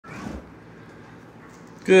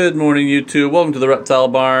Good morning, YouTube. Welcome to the reptile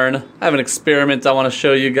barn. I have an experiment I want to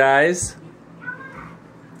show you guys.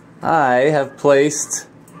 I have placed,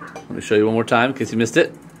 let me show you one more time in case you missed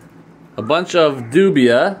it, a bunch of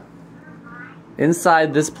dubia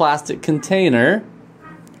inside this plastic container.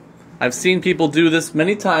 I've seen people do this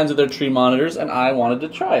many times with their tree monitors and I wanted to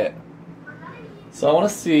try it. So I want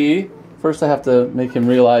to see, first I have to make him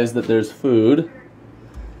realize that there's food.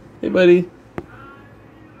 Hey buddy.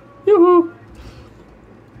 Yoo-hoo!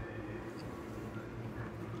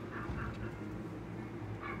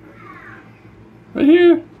 Right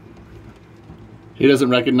here. He doesn't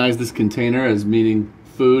recognize this container as meaning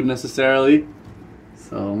food necessarily.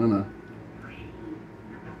 So I'm gonna...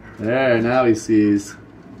 There, now he sees.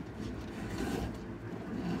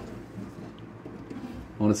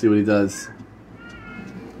 I wanna see what he does.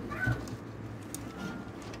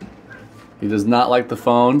 He does not like the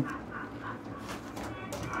phone.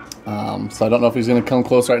 So I don't know if he's gonna come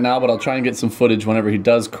close right now, but I'll try and get some footage whenever he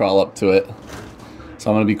does crawl up to it. So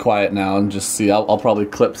I'm going to be quiet now and just see. I'll probably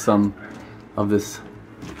clip some of this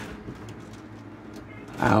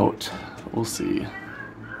out. We'll see.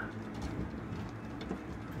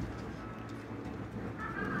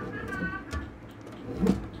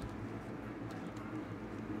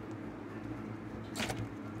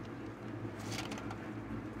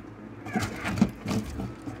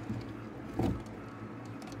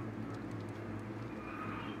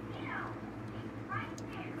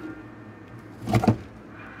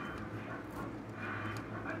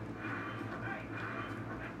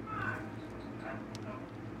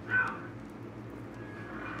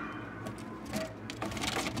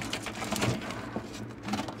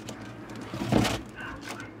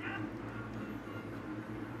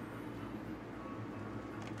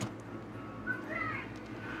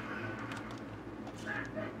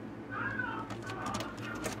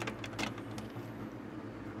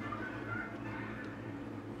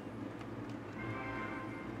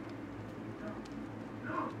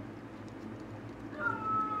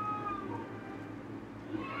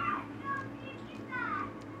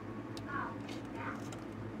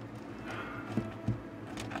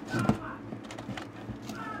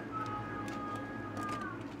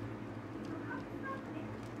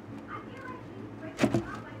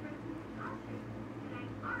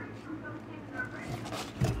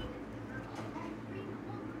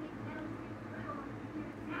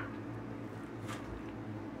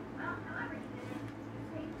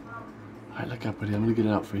 Alright, look up, buddy. I'm gonna get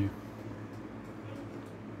it out for you.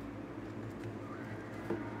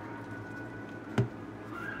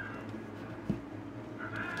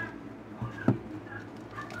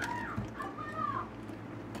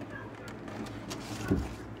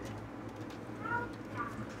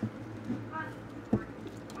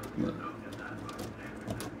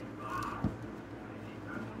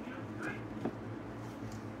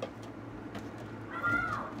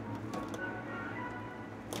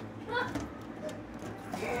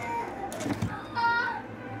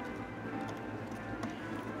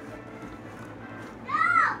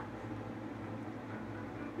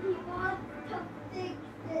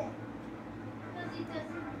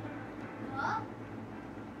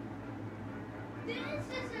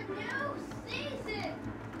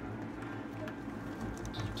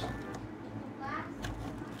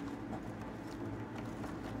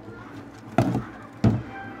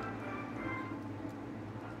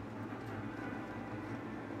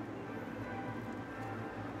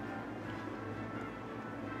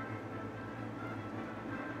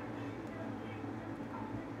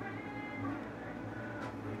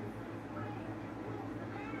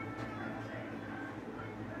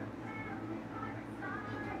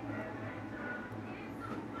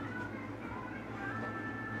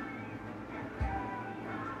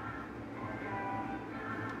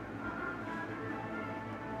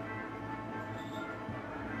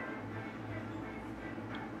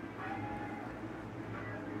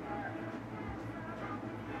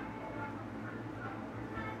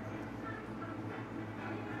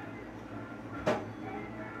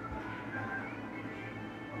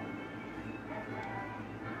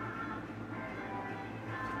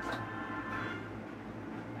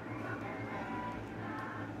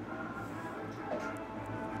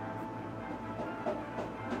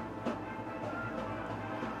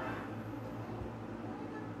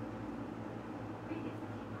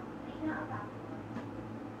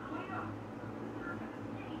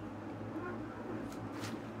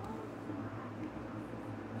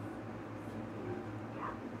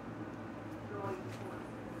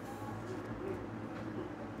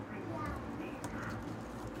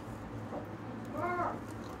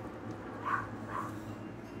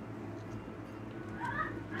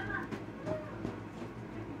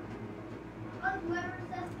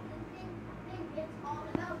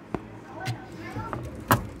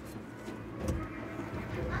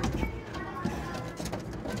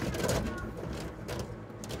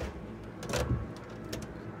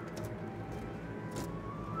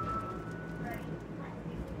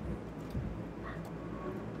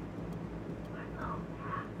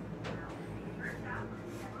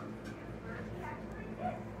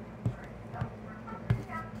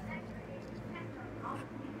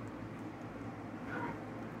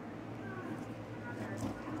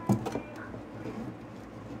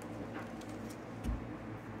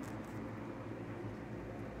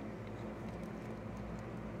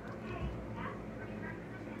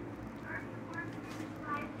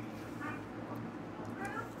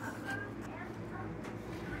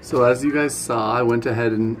 So as you guys saw, I went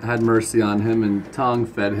ahead and had mercy on him and tongue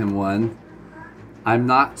fed him one. I'm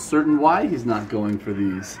not certain why he's not going for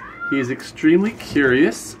these. He is extremely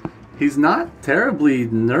curious. He's not terribly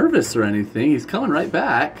nervous or anything. He's coming right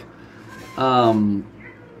back. You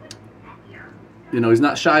know, he's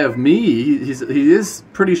not shy of me. He is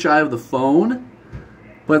pretty shy of the phone.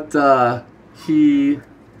 But he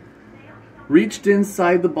reached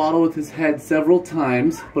inside the bottle with his head several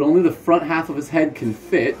times, but only the front half of his head can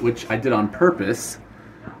fit, which I did on purpose.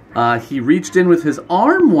 He reached in with his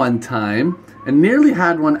arm one time and nearly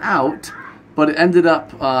had one out, but it ended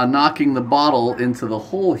up knocking the bottle into the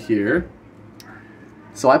hole here.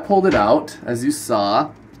 So I pulled it out, as you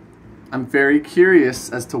saw. I'm very curious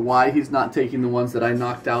as to why he's not taking the ones that I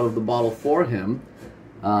knocked out of the bottle for him.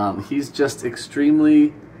 He's just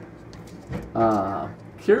extremely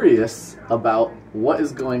curious about what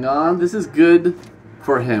is going on. This is good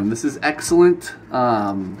for him. This is excellent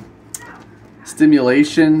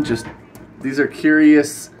stimulation. Just these are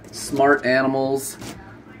curious, smart animals.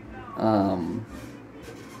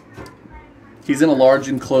 He's in a large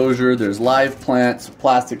enclosure. There's live plants,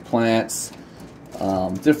 plastic plants,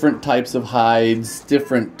 different types of hides,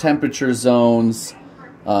 different temperature zones.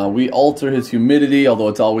 We alter his humidity, although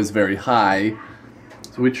it's always very high.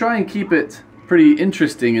 So we try and keep it pretty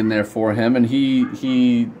interesting in there for him, and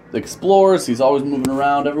he explores. He's always moving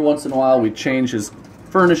around. Every once in a while we change his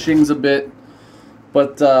furnishings a bit.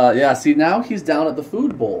 But yeah, see, now he's down at the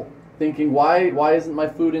food bowl thinking, why isn't my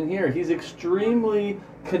food in here? He's extremely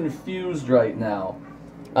confused right now.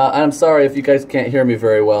 I'm sorry if you guys can't hear me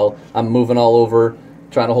very well. I'm moving all over,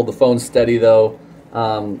 trying to hold the phone steady though.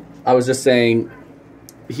 I was just saying,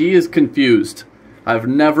 he is confused. I've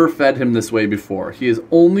never fed him this way before. He has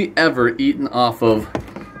only ever eaten off of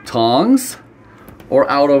tongs or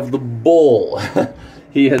out of the bowl.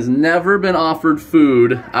 He has never been offered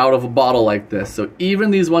food out of a bottle like this. So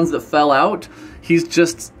even these ones that fell out, he's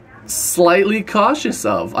just slightly cautious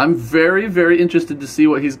of. I'm very, very interested to see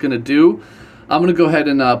what he's gonna do. I'm gonna go ahead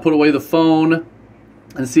and put away the phone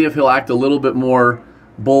and see if he'll act a little bit more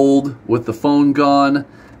bold with the phone gone.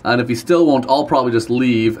 And if he still won't, I'll probably just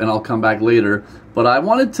leave and I'll come back later. But I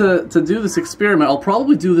wanted to do this experiment. I'll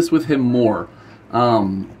probably do this with him more.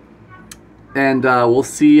 We'll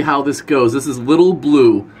see how this goes. This is Little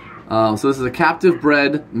Blue. So this is a captive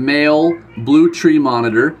bred male blue tree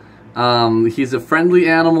monitor. He's a friendly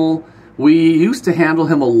animal. We used to handle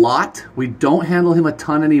him a lot. We don't handle him a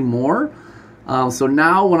ton anymore. So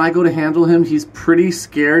now when I go to handle him, he's pretty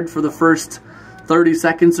scared for the first 30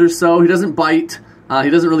 seconds or so. He doesn't bite. He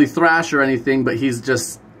doesn't really thrash or anything, but he's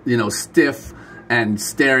just, you know, stiff and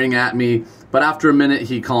staring at me. But after a minute,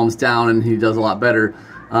 he calms down and he does a lot better.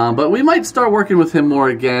 But we might start working with him more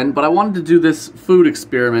again. But I wanted to do this food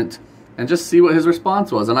experiment and just see what his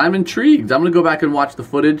response was. And I'm intrigued. I'm going to go back and watch the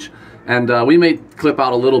footage. And we may clip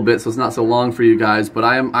out a little bit so it's not so long for you guys. But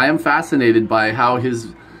I am fascinated by how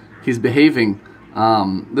he's behaving.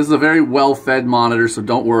 This is a very well-fed monitor, so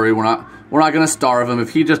don't worry. We're not going to starve him. If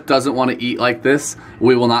he just doesn't want to eat like this,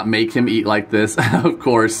 we will not make him eat like this, of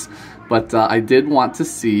course. But I did want to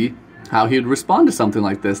see how he would respond to something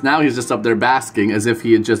like this. Now he's just up there basking as if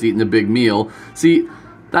he had just eaten a big meal. See,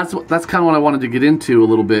 that's kind of what I wanted to get into a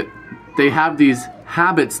little bit. They have these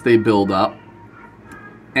habits they build up,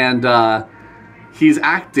 and he's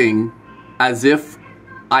acting as if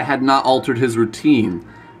I had not altered his routine.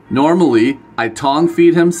 Normally, I tongue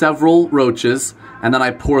feed him several roaches, and then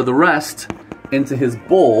I pour the rest into his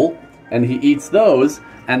bowl, and he eats those,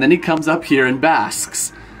 and then he comes up here and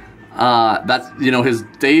basks. That's, you know, his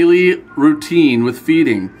daily routine with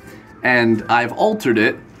feeding. And I've altered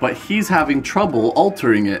it, but he's having trouble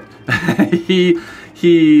altering it.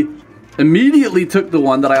 He immediately took the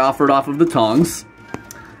one that I offered off of the tongs.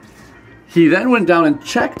 He then went down and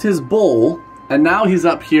checked his bowl, and now he's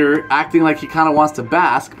up here acting like he kind of wants to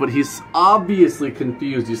bask, but he's obviously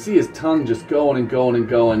confused. You see his tongue just going and going and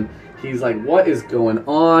going. He's like, what is going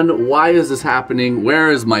on? Why is this happening? Where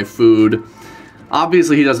is my food?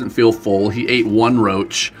 Obviously he doesn't feel full. He ate one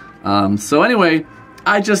roach. So anyway,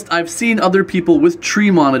 I've seen other people with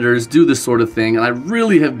tree monitors do this sort of thing, and I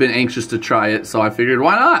really have been anxious to try it, so I figured,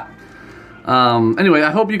 why not? Anyway,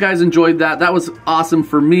 I hope you guys enjoyed that. That was awesome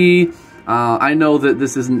for me. I know that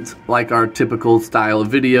this isn't like our typical style of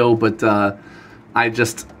video, but I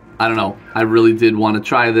don't know. I really did want to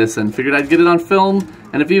try this and figured I'd get it on film.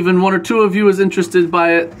 And if even one or two of you is interested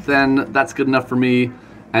by it, then that's good enough for me.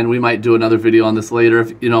 And we might do another video on this later.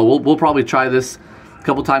 If, you know, we'll probably try this a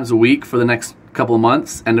couple times a week for the next couple of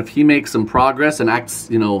months. And if he makes some progress and acts,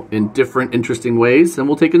 you know, in different interesting ways, then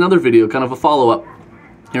we'll take another video, kind of a follow-up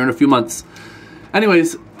here in a few months.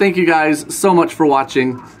 Anyways, thank you guys so much for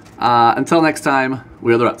watching. Until next time,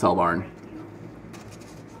 we are the Reptile Barn.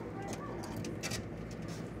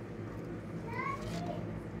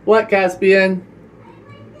 What, Caspian?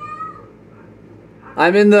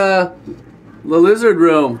 I'm in the lizard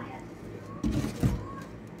room.